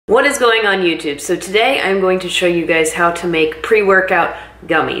What is going on YouTube? So today I'm going to show you guys how to make pre-workout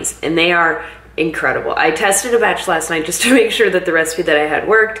gummies, and they are incredible. I tested a batch last night just to make sure that the recipe that I had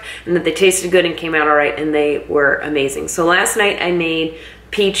worked and that they tasted good and came out all right, and they were amazing. So last night I made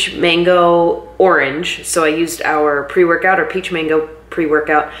peach mango orange. So I used our pre-workout or peach mango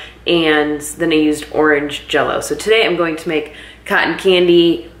pre-workout, and then I used orange Jell-O. So today I'm going to make cotton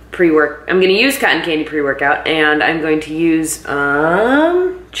candy I'm going to use cotton candy pre-workout, and I'm going to use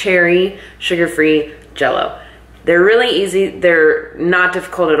cherry sugar-free Jell-O. They're really easy. They're not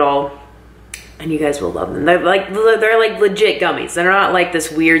difficult at all, and you guys will love them. They're like legit gummies. They're not like this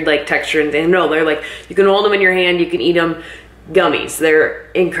weird like texture and thing. No, they're like, you can hold them in your hand, you can eat them. Gummies.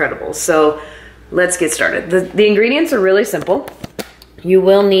 They're incredible. So let's get started. The ingredients are really simple. You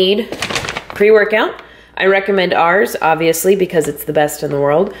will need pre-workout. I recommend ours, obviously, because it's the best in the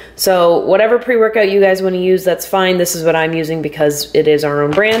world. So whatever pre-workout you guys want to use, that's fine. This is what I'm using because it is our own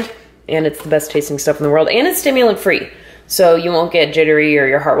brand, and it's the best tasting stuff in the world, and it's stimulant free. So you won't get jittery or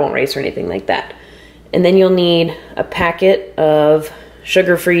your heart won't race or anything like that. And then you'll need a packet of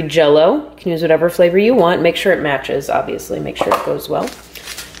sugar-free Jell-O. You can use whatever flavor you want. Make sure it matches, obviously. Make sure it goes well.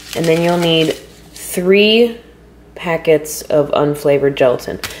 And then you'll need 3 packets of unflavored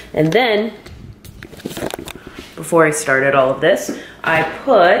gelatin. And then, before I started all of this, I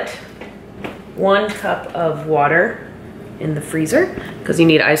put 1 cup of water in the freezer because you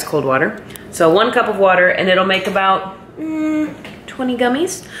need ice cold water. So 1 cup of water, and it'll make about 20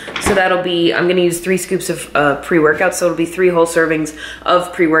 gummies. So that'll be, I'm gonna use 3 scoops of pre-workout, so it'll be 3 whole servings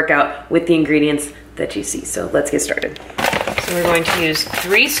of pre-workout with the ingredients that you see. So let's get started. So we're going to use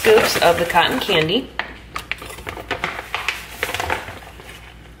 3 scoops of the cotton candy.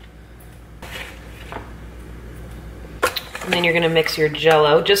 And then you're gonna mix your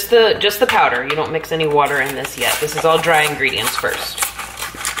Jell-O, just the powder. You don't mix any water in this yet. This is all dry ingredients first.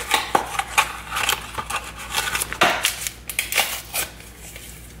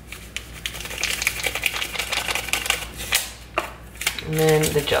 And then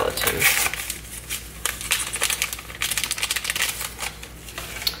the gelatin.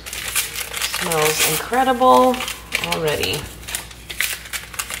 Smells incredible already.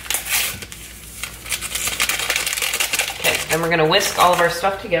 Okay, and we're gonna whisk all of our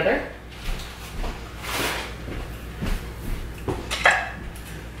stuff together.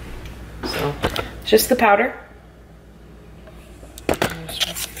 So, just the powder.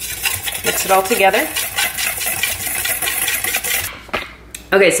 Mix it all together.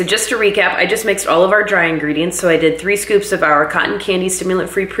 Okay, so just to recap, I just mixed all of our dry ingredients. So I did 3 scoops of our cotton candy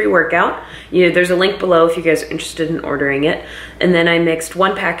stimulant-free pre-workout. There's a link below if you guys are interested in ordering it. And then I mixed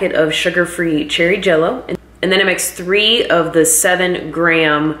 1 packet of sugar-free cherry Jell-O. And then I mixed 3 of the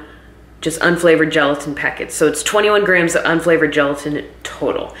 7-gram just unflavored gelatin packets. So it's 21 grams of unflavored gelatin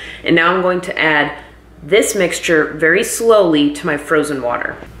total. And now I'm going to add this mixture very slowly to my frozen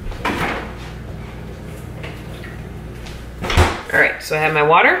water. All right, so I have my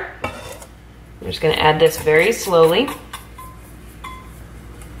water. I'm just gonna add this very slowly.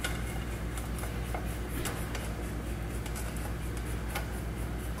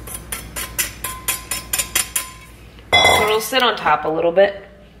 So it'll sit on top a little bit.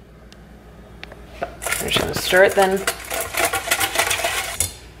 I'm just gonna stir it then.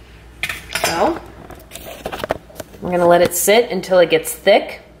 So, we're gonna let it sit until it gets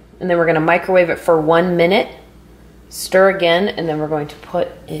thick, and then we're gonna microwave it for 1 minute. Stir again, and then we're going to put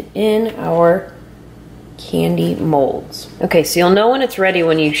it in our candy molds. Okay, so you'll know when it's ready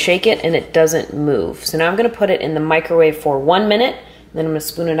when you shake it and it doesn't move. So now I'm gonna put it in the microwave for 1 minute, and then I'm gonna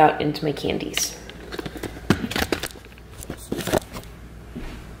spoon it out into my candies.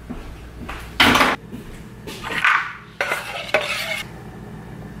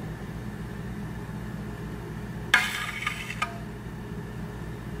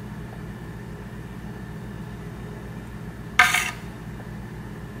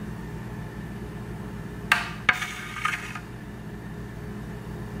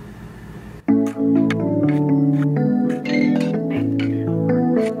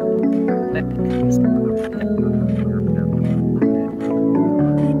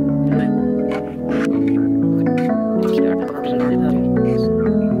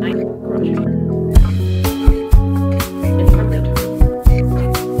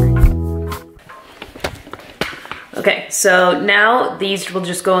 Okay, so now these will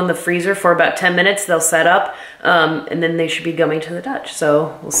just go in the freezer for about 10 minutes. They'll set up, and then they should be gummy to the touch.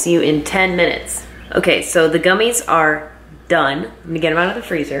 So we'll see you in 10 minutes. Okay, so the gummies are done. I'm gonna get them out of the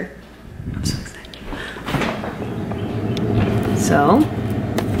freezer. I'm so excited. So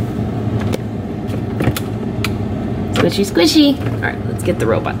Squishy, squishy. All right, let's get the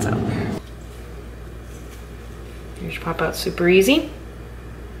robots out. Here's your pop out super easy.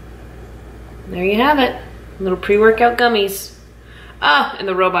 There you have it. Little pre-workout gummies. Ah, and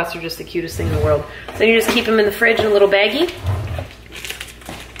the robots are just the cutest thing in the world. So you just keep them in the fridge in a little baggie.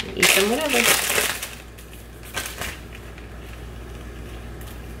 And eat them whenever.